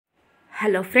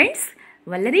Hello friends,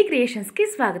 Vallari క్రియేషన్స్కి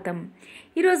స్వాగతం.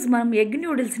 ఈరోజు మనం ఎగ్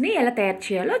నూడిల్స్ని ఎలా తయారు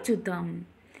చేయాలో చూద్దాం.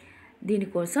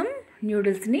 దీనికోసం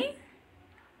నూడిల్స్ని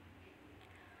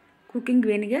cooking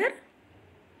vinegar,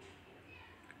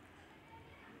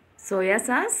 soya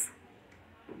sauce,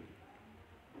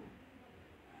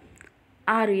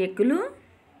 6 ఎగ్గులు,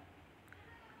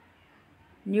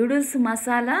 noodles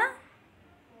masala,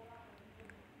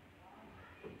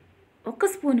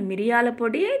 1 spoon మిరియాల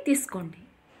పొడి తీసుకోండి.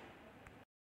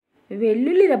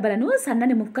 వెల్లుల్లి రెబ్బలను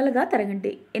సన్నని ముక్కలుగా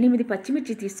తరగండి. 8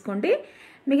 పచ్చిమిర్చి తీసుకోండి.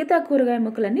 మిగతా కూరగాయ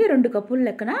ముక్కలన్నీ 2 కప్పుల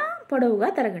లెక్కన పొడవుగా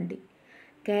తరగండి.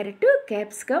 Carrot,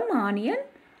 capsicum, onion,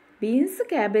 beans,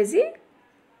 cabbage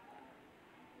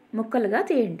ముక్కలుగా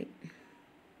తీయండి.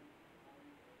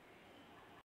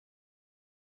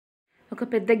 ఒక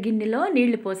పెద్ద గిన్నెలో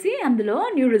నీళ్లు పోసి అందులో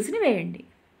నూడిల్స్ని వేయండి.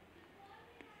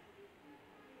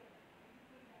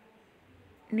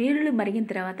 నీళ్ళు మరిగిన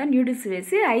తర్వాత నూడిల్స్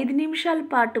వేసి 5 నిమిషాల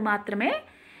పాటు మాత్రమే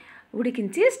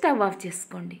ఉడికించి స్టవ్ ఆఫ్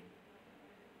చేసుకోండి.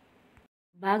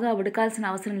 బాగా ఉడకాల్సిన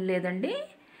అవసరం లేదండి.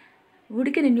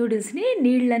 ఉడికిన నూడిల్స్ని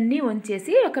నీళ్ళన్నీ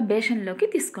వంచేసి ఒక బేషన్లోకి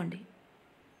తీసుకోండి.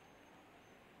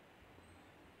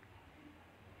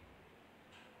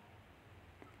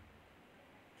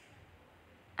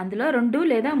 అందులో 2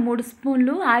 లేదా 3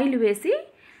 స్పూన్లు ఆయిల్ వేసి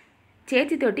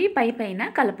చేతితోటి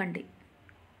పైన కలపండి.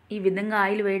 ఈ విధంగా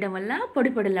ఆయిల్ వేయడం వల్ల పొడి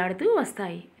పొడిలాడుతూ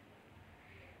వస్తాయి.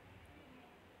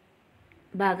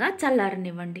 బాగా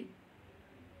చల్లారనివ్వండి.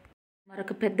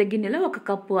 మరొక పెద్ద గిన్నెలో 1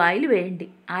 కప్పు ఆయిల్ వేయండి.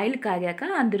 ఆయిల్ కాగాక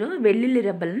అందులో వెల్లుల్లి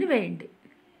రెబ్బలను వేయండి.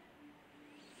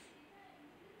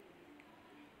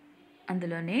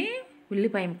 అందులోనే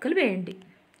ఉల్లిపాయ ముక్కలు వేయండి.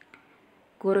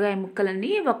 కూరగాయ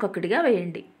ముక్కలన్నీ ఒక్కొక్కటిగా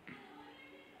వేయండి.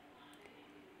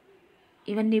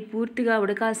 ఇవన్నీ పూర్తిగా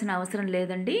ఉడకాల్సిన అవసరం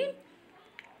లేదండి.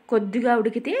 కొద్దిగా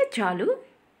ఉడికితే చాలు.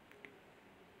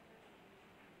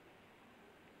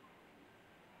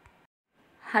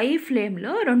 హై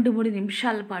ఫ్లేమ్లో 2-3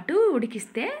 నిమిషాల పాటు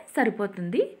ఉడికిస్తే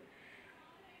సరిపోతుంది.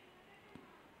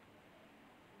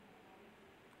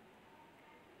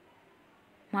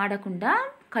 మాడకుండా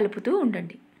కలుపుతూ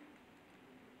ఉండండి.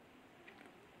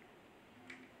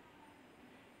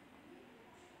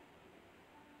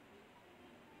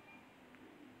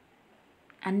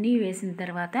 అన్నీ వేసిన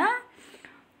తర్వాత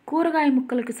కూరగాయ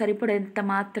ముక్కలకు సరిపడేంత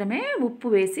మాత్రమే ఉప్పు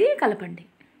వేసి కలపండి.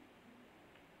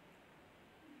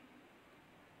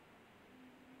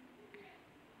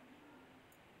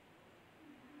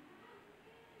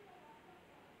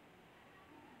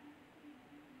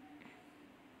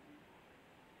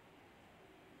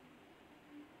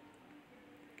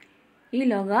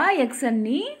 ఈలోగా ఎగ్స్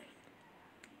అన్నీ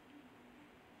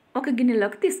ఒక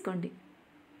గిన్నెలోకి తీసుకోండి.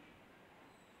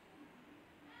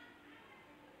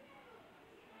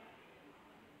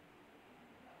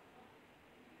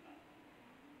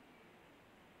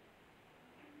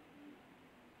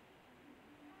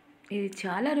 ఇది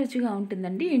చాలా రుచిగా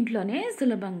ఉంటుందండి. ఇంట్లోనే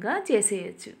సులభంగా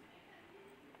చేసేయచ్చు.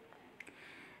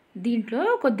 దీంట్లో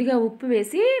కొద్దిగా ఉప్పు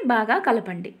వేసి బాగా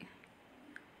కలపండి.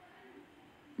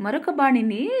 మరొక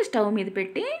బాణీని స్టవ్ మీద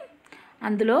పెట్టి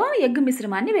అందులో ఎగ్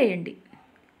మిశ్రమాన్ని వేయండి.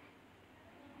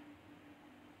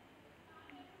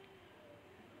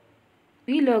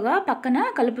 ఈలోగా పక్కన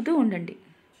కలుపుతూ ఉండండి.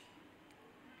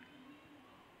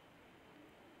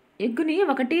 ఎగ్గుని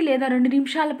 1 లేదా 2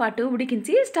 నిమిషాల పాటు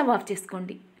ఉడికించి స్టవ్ ఆఫ్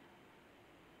చేసుకోండి.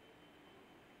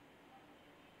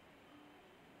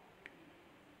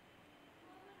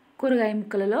 కూరగాయ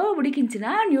ముక్కలలో ఉడికించిన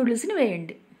నూడిల్స్ని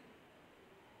వేయండి.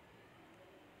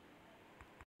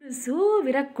 నూడిల్స్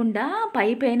విరగకుండా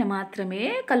పైన మాత్రమే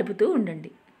కలుపుతూ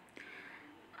ఉండండి.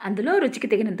 అందులో రుచికి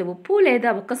తగినంత ఉప్పు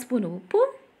లేదా 1 స్పూను ఉప్పు,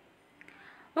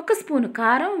 1 స్పూను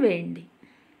కారం వేయండి.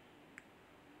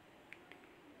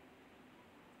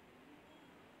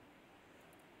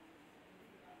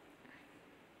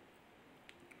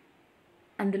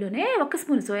 అందులోనే 1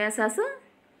 spoon soya sauce,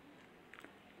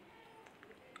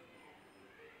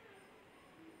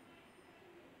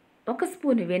 1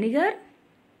 spoon vinegar,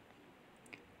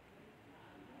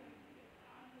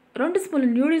 2 స్పూన్లు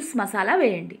నూడిల్స్ మసాలా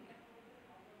వేయండి.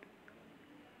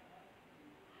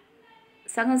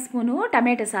 సగం స్పూను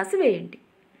టమాటా సాసు వేయండి.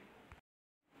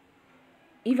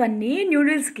 ఇవన్నీ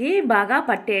నూడిల్స్కి బాగా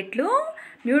పట్టేట్లు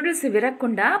నూడిల్స్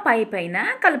విరగకుండా పైన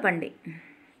కలపండి.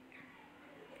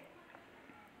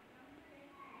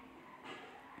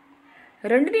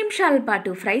 రెండు నిమిషాల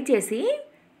పాటు ఫ్రై చేసి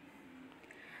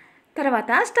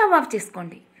తర్వాత స్టవ్ ఆఫ్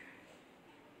చేసుకోండి.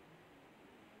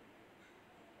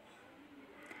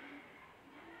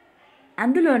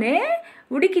 అందులోనే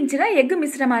ఉడికించిన ఎగ్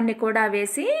మిశ్రమాన్ని కూడా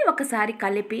వేసి ఒకసారి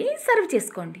కలిపి సర్వ్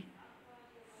చేసుకోండి.